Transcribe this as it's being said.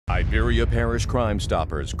Iberia Parish Crime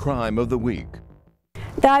Stoppers Crime of the Week.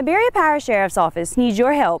 The Iberia Parish Sheriff's Office needs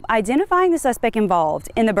your help identifying the suspect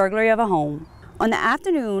involved in the burglary of a home. On the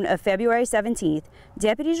afternoon of February 17th,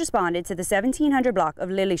 deputies responded to the 1700 block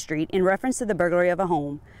of Lily Street in reference to the burglary of a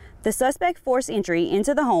home. The suspect forced entry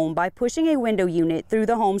into the home by pushing a window unit through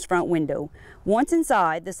the home's front window. Once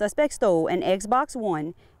inside, the suspect stole an Xbox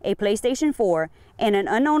One, a PlayStation 4, and an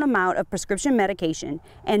unknown amount of prescription medication,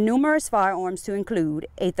 and numerous firearms to include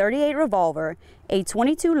a .38 revolver, a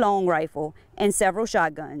 .22 long rifle, and several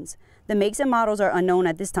shotguns. The makes and models are unknown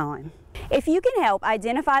at this time. If you can help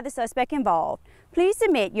identify the suspect involved, please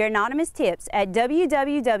submit your anonymous tips at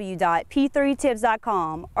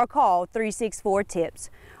www.p3tips.com or call 364-TIPS.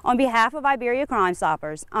 On behalf of Iberia Crime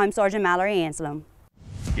Stoppers, I'm Sergeant Mallory Anselm.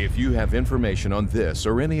 If you have information on this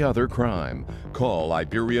or any other crime, call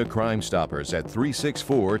Iberia Crime Stoppers at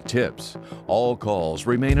 364-TIPS. All calls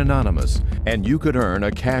remain anonymous, and you could earn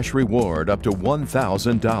a cash reward up to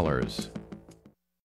 $1,000.